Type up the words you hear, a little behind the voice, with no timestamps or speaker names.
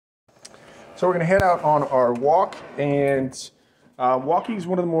So we're going to head out on our walk, and walking is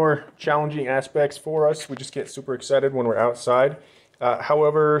one of the more challenging aspects for us. We just get super excited when we're outside.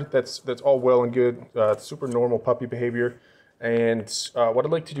 However, that's all well and good. Super normal puppy behavior. And what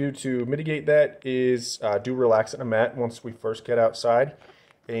I'd like to do to mitigate that is do relax on a mat once we first get outside,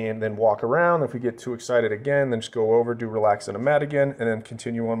 and then walk around. If we get too excited again, then just go over, do relax on a mat again, and then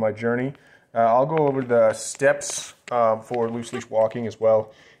continue on my journey. I'll go over the steps for loose leash walking as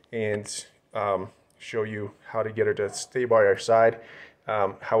well, and show you how to get her to stay by our side.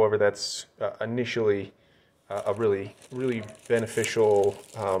 However, that's initially a really beneficial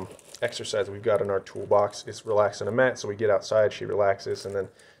exercise we've got in our toolbox is relax on a mat. So we get outside, she relaxes, and then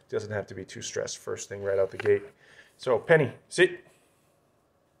doesn't have to be too stressed first thing right out the gate. So Penny, sit.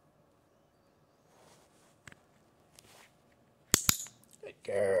 Good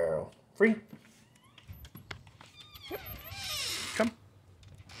girl. Free. Yep. Come.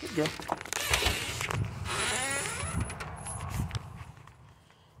 Good girl.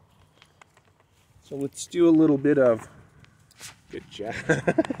 So let's do a little bit of, good job,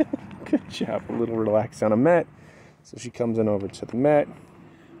 good job, a little relax on a mat. So she comes in over to the mat.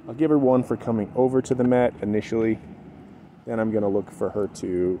 I'll give her one for coming over to the mat initially. Then I'm going to look for her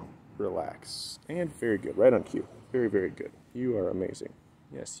to relax. And very good, right on cue. Very, very good. You are amazing.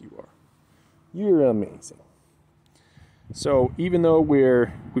 Yes, you are. You're amazing. So even though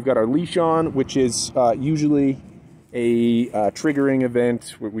we've got our leash on, which is usually a triggering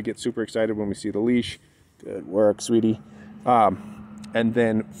event where we get super excited when we see the leash. Good work, sweetie. And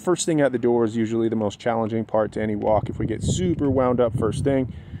then first thing out the door is usually the most challenging part to any walk. If we get super wound up first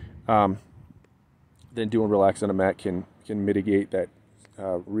thing, then doing relax on a mat can mitigate that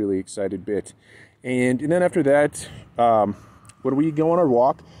really excited bit. And then after that, when we go on our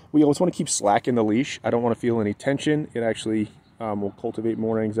walk, we always want to keep slack in the leash. I don't want to feel any tension. It actually will cultivate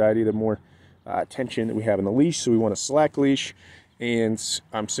more anxiety the more tension that we have in the leash. So we want a slack leash, and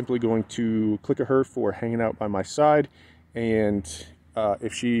I'm simply going to click a her for hanging out by my side. And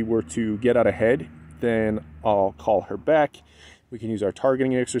if she were to get out ahead, then I'll call her back. We can use our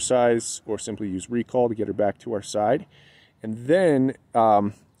targeting exercise or simply use recall to get her back to our side. And then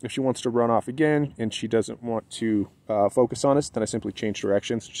if she wants to run off again and she doesn't want to focus on us, then I simply change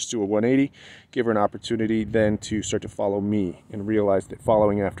directions, just do a 180, give her an opportunity then to start to follow me and realize that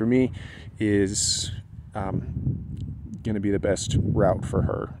following after me is going to be the best route for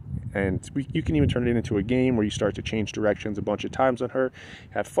her. And you can even turn it into a game where you start to change directions a bunch of times on her,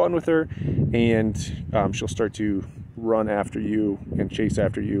 have fun with her, and she'll start to run after you and chase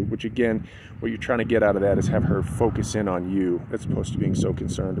after you, which again, what you're trying to get out of that is have her focus in on you as opposed to being so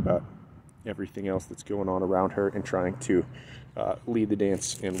concerned about everything else that's going on around her and trying to lead the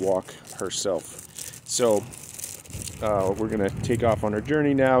dance and walk herself. So we're going to take off on her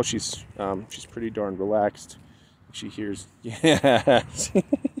journey now. She's pretty darn relaxed. She hears, yeah.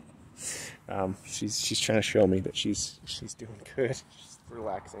 She's trying to show me that she's doing good. She's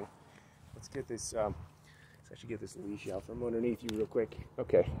relaxing. Let's get this. Let's actually get this leash out from underneath you real quick.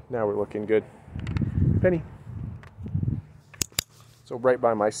 Okay, now we're looking good. Penny. So right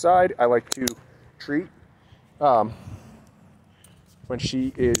by my side, I like to treat when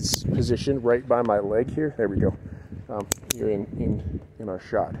she is positioned right by my leg here. There we go. You're in our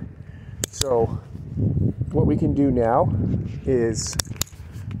shot. So what we can do now is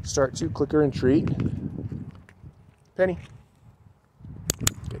start to click her and treat. Penny.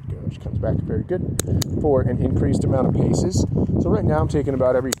 Good girl. She comes back very good for an increased amount of paces. So right now I'm taking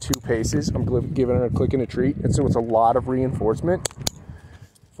about every 2 paces. I'm giving her a click and a treat. And so it's a lot of reinforcement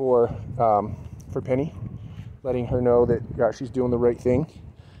for Penny, letting her know that she's doing the right thing.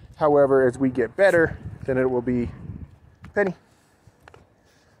 However, as we get better, then it will be Penny.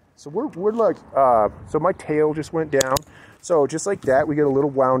 So we're like, so my tail just went down. So just like that, we get a little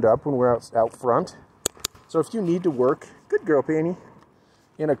wound up when we're out front. So if you need to work, good girl, Penny,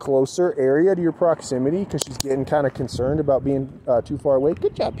 in a closer area to your proximity, because she's getting kind of concerned about being too far away.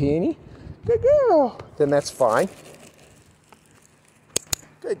 Good job, Penny. Good girl. Then that's fine.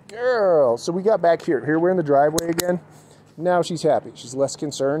 Good girl. So we got back here. Here we're in the driveway again. Now she's happy. She's less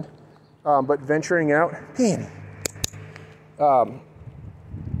concerned. But venturing out, Penny.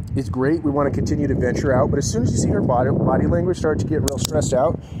 It's great. We want to continue to venture out, but as soon as you see her body language start to get real stressed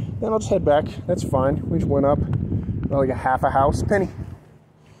out, then I'll just head back. That's fine. We just went up like a half a house. Penny.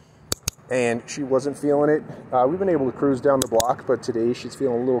 And she wasn't feeling it. We've been able to cruise down the block, but today she's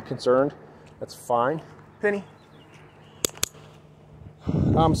feeling a little concerned. That's fine. Penny.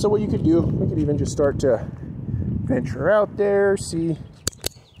 So what you could do, we could even just start to venture out there, see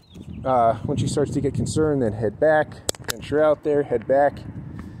when she starts to get concerned, then head back, venture out there, head back.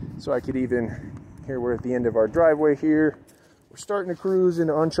 So I could even, here we're at the end of our driveway here. We're starting to cruise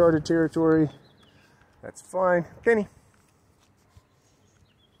into uncharted territory. That's fine. Penny.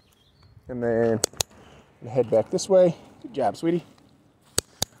 And then head back this way. Good job, sweetie.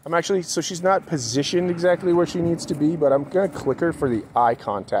 I'm actually, so she's not positioned exactly where she needs to be, but I'm gonna click her for the eye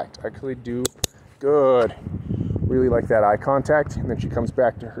contact. I actually do. Good. Really like that eye contact. And then she comes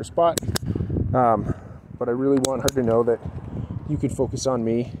back to her spot. But I really want her to know that you can focus on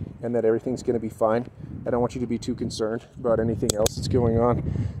me and that everything's gonna be fine. I don't want you to be too concerned about anything else that's going on.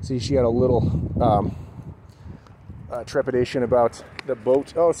 See, she had a little trepidation about the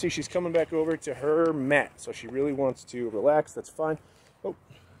boat. Oh, see, she's coming back over to her mat. So she really wants to relax. That's fine. Oh,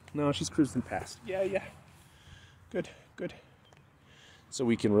 no, she's cruising past. Yeah, yeah. Good, good. So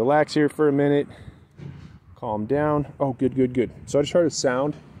we can relax here for a minute. Calm down. Oh, good, good, good. So I just heard a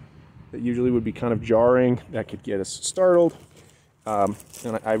sound that usually would be kind of jarring. That could get us startled.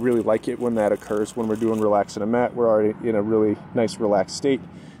 And I really like it when that occurs. When we're doing relax in a mat, we're already in a really nice relaxed state.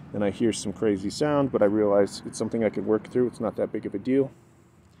 And I hear some crazy sound, but I realize it's something I can work through. It's not that big of a deal.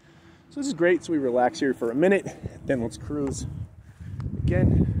 So this is great. So we relax here for a minute. Then let's cruise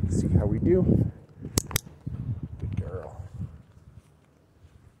again. See how we do. Good girl.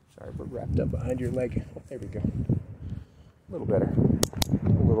 Sorry, we're wrapped up behind your leg. Oh, there we go. A little better. A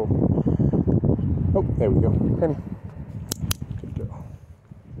little. Oh, there we go. Penny. Good girl.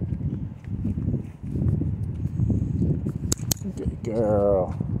 Good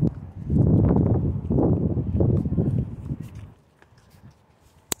girl.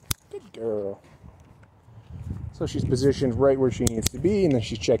 Good girl. So she's positioned right where she needs to be, and then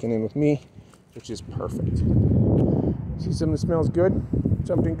she's checking in with me, which is perfect. See, something that smells good?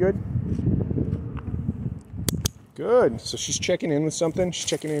 Something good? Good. So she's checking in with something. She's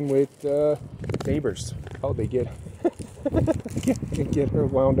checking in with neighbors. Oh, they get get her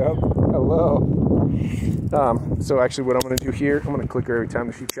wound up. Hello. So actually what I'm going to do here, I'm going to click her every time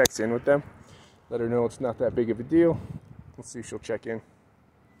that she checks in with them. Let her know it's not that big of a deal. Let's see if she'll check in.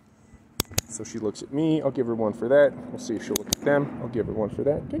 So she looks at me. I'll give her one for that. We'll see if she'll look at them. I'll give her one for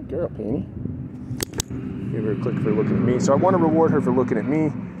that. Good girl, Penny. Give her a click for looking at me. So I want to reward her for looking at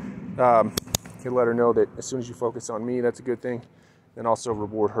me. You let her know that as soon as you focus on me, that's a good thing. And also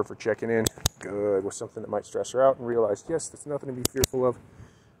reward her for checking in. Good. With something that might stress her out, and realize, yes, that's nothing to be fearful of.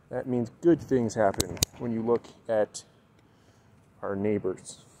 That means good things happen when you look at our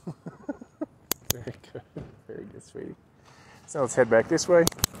neighbors. Very good. Very good, sweetie. So let's head back this way.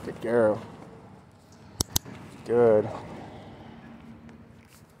 Good girl. Good.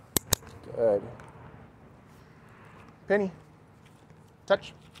 Good. Penny.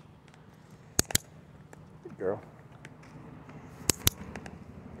 Touch. Good girl.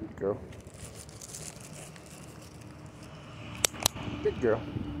 Good girl. Good girl.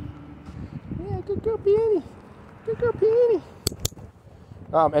 Yeah, good girl, Penny. Good girl, Penny.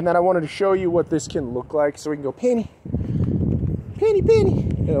 And then I wanted to show you what this can look like. So we can go, Penny. Penny, Penny.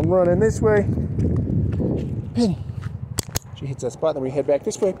 And I'm running this way. Penny. She hits that spot, then we head back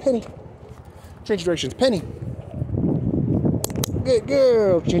this way. Penny. Change directions. Penny. Good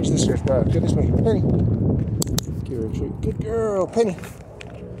girl. Change this spot. Go this way. Penny. Give her a treat. Good girl. Penny.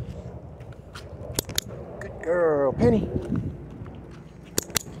 Good girl. Penny.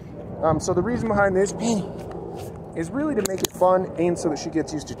 So the reason behind this, Penny, is really to make it fun and so that she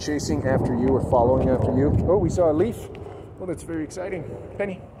gets used to chasing after you or following after you. Oh, we saw a leaf. Well, that's very exciting.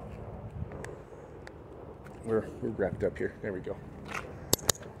 Penny. We're wrapped up here. There we go.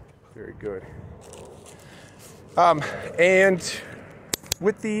 Very good. And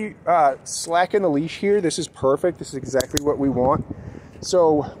with the slack in the leash here, this is perfect. This is exactly what we want.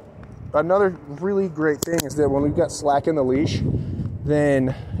 So another really great thing is that when we've got slack in the leash,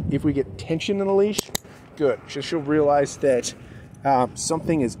 then if we get tension in the leash, good. She'll realize that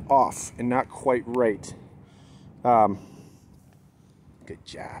something is off and not quite right. Good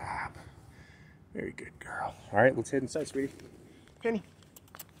job. Very good, girl. All right, let's head inside, sweetie. Penny.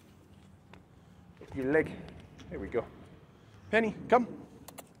 Your leg. There we go. Penny, come.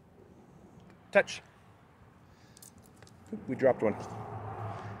 Touch. We dropped one.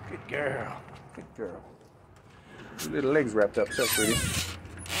 Good girl. Good girl. Your little legs wrapped up, so sweetie.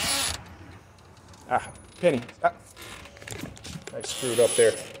 Ah, Penny. Ah. I screwed up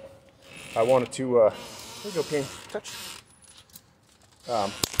there. I wanted to, there you go, Penny. Touch.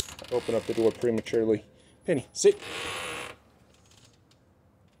 Open up the door prematurely. Penny, sit.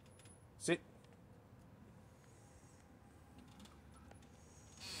 Sit.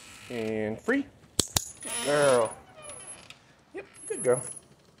 And free. Good girl. Yep, good girl.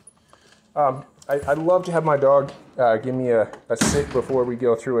 I love to have my dog give me a sit before we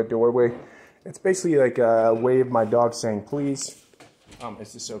go through a doorway. It's basically like a way of my dog saying, please,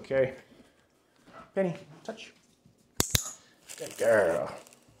 is this okay? Penny, touch. Good girl.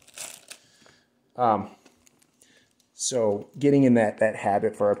 So getting in that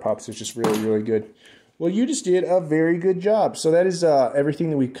habit for our pups is just really, really good. Well, you just did a very good job. So that is everything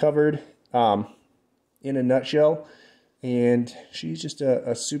that we covered in a nutshell. And she's just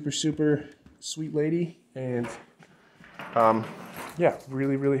a super, super sweet lady. And yeah,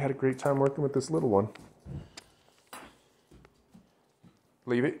 really, really had a great time working with this little one.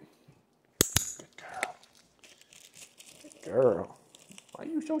 Leave it. Good girl. Good girl. Why are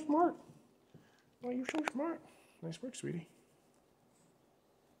you so smart? Why are you so smart? Nice work, sweetie.